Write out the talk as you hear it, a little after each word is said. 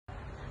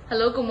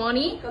Hello, good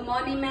morning. Good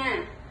morning,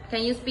 ma'am.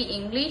 Can you speak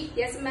English?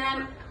 Yes,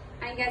 ma'am.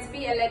 I can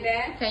speak a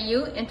little. Can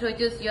you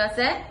introduce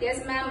yourself?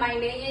 Yes, ma'am. My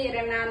name is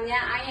Yadanar.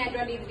 I am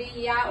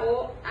 23 years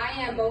old.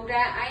 I am Buddha.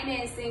 I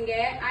am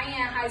single. I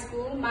am high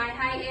school. My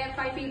height is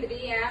 5 feet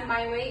 3 and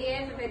my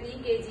weight is 50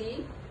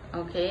 kg.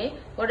 Okay.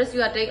 What is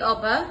your date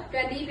of birth?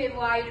 20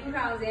 February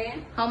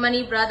 2000. How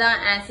many brother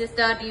and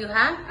sister do you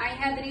have? I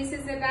have 3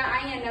 sisters.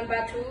 I am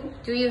number 2.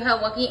 Do you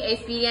have working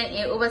experience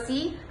in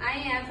overseas? I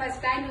am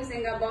first time to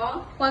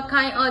Singapore. What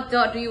kind of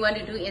job do you want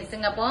to do in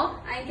Singapore?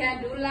 I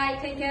can do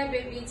like take care of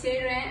baby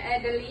children,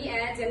 elderly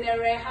and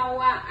general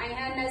housework. I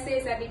have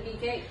nursing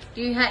certificate.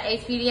 Do you have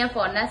experience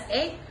for nurse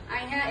aid?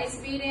 I have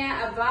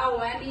experience about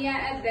 1 year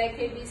at the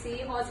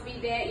KBC hospital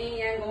in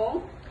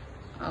Yangon.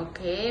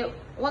 Okay.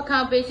 What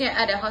kind of patient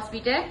at the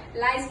hospital?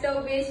 Like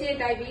stroke patient,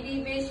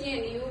 diabetes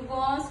patient,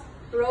 newborns,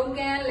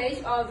 broken legs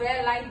or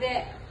well like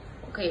that.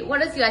 Okay.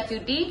 What is your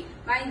duty?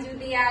 My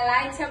duty are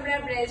like check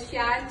blood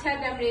pressure,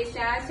 check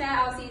temperature, check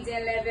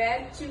oxygen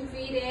level, chew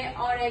feeding,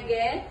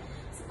 oral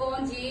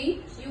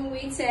spongy, you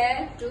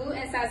wheelchair, do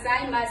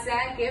exercise,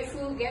 massage, get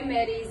food, get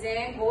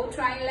medicine, go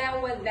try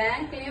lab with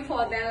them, clean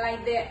for them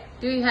like that.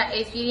 Do you have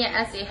experience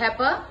as a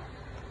helper?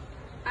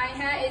 I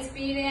have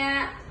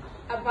experience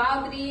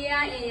about 3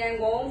 years in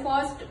Yangon,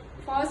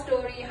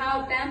 4-story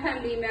house, 10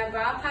 family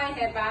members, 5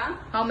 helper.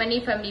 How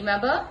many family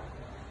members?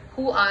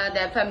 Who are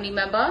the family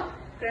members?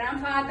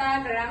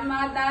 Grandfather,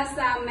 grandmother,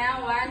 son,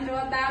 man, 1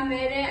 daughter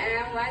married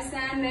and 1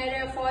 son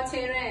married, 4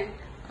 children.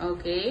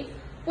 Okay.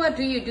 What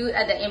do you do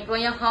at the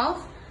employer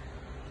house?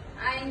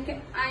 I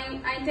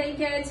take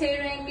care of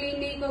children,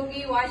 cleaning,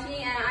 cooking,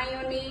 washing and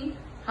ironing.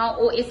 How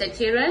old is the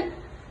children?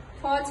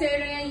 4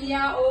 children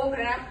year old,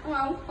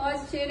 4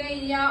 children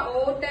year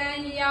old,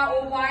 10 year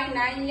old boy,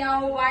 9 year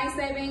old boy,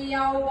 7 year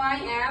old boy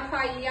and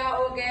 5 year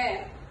old girl.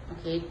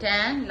 Okay,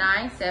 10,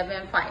 9,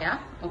 7, 5. Yeah?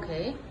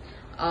 Okay.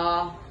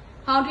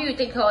 How do you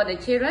take care of the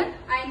children?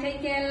 I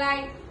take care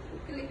like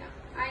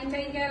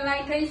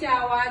take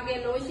shower,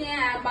 get lotion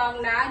and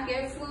powder,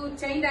 get food,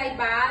 change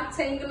diaper,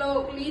 change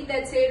clothes, lead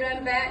the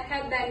children back,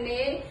 cut their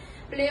nail,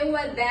 play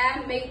with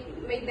them,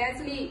 make them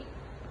sleep.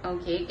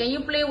 Okay. Can you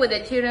play with the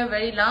children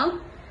very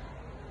long?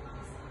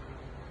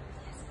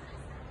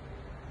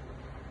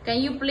 Can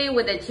you play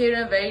with the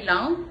children very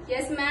long?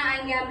 Yes, ma'am, I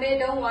can play,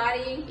 don't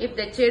worry. If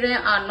the children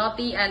are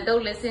naughty and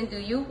don't listen to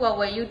you, what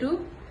will you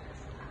do?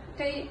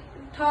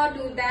 Talk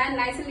to them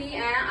nicely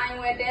and I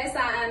will test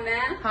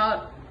ma'am.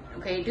 How?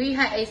 Okay. Do you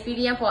have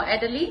experience for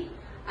elderly?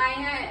 I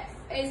have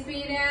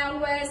experience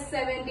with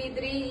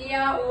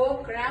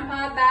 73-year-old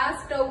grandfather,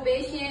 stroke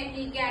patient,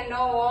 he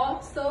cannot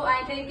walk, so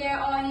I take care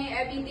of him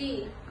every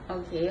day.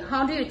 Okay.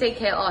 How do you take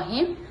care of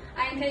him?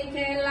 I take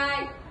care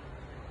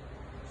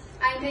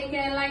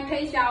like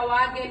take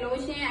shower, get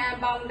lotion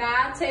and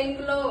powder, change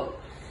clothes,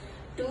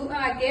 do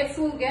get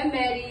food, get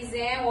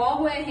medicine,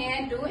 walk with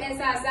him, do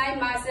exercise,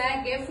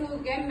 massage, get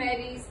food, get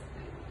medicine,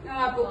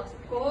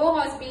 go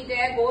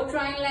hospital, go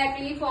try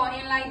luckily for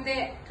him like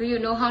that. Do you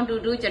know how to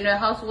do general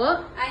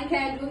housework? I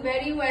can do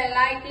very well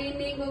like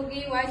cleaning,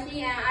 cooking,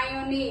 washing and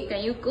ironing.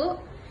 Can you cook?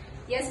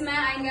 Yes, ma'am,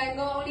 I can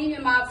go only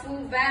Myanmar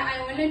food, but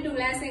I want to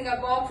learn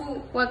Singapore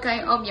food. What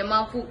kind of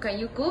Myanmar food can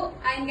you cook?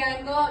 I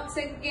can go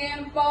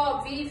chicken,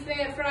 pork, beef,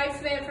 fried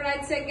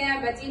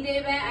chicken,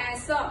 vegetable and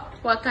salt.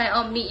 What kind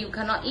of meat you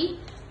cannot eat?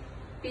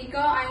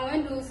 Because I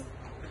want to...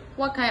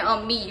 What kind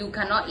of meat you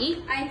cannot eat?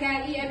 I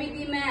can eat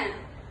everything, ma'am.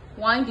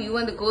 Why do you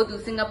want to go to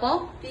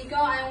Singapore? Because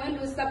I want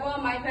to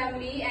support my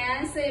family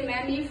and save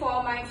money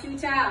for my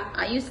future.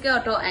 Are you scared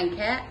of dog and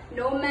cat?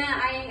 No, ma'am,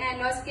 I am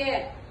not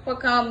scared. What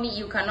kind of meat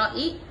you cannot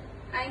eat?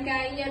 I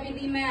can eat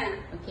everything, ma'am.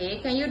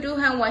 Okay, can you do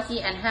hand washing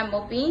and hand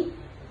mopping?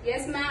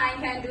 Yes, ma'am, I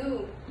can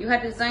do. You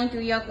have to sign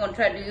 2-year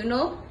contract, do you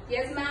know?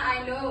 Yes, ma'am,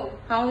 I know.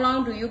 How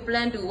long do you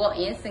plan to work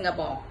in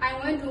Singapore? I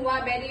want to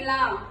work very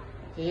long.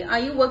 Okay, are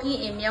you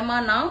working in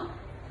Myanmar now?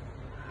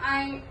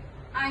 I'm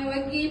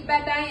working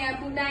part-time and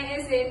full-time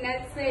as a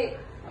nurse.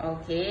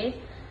 Okay.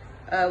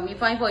 We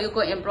find for you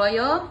good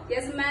employer.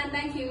 Yes, ma'am,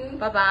 thank you.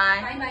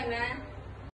 Bye-bye. Bye-bye, ma'am.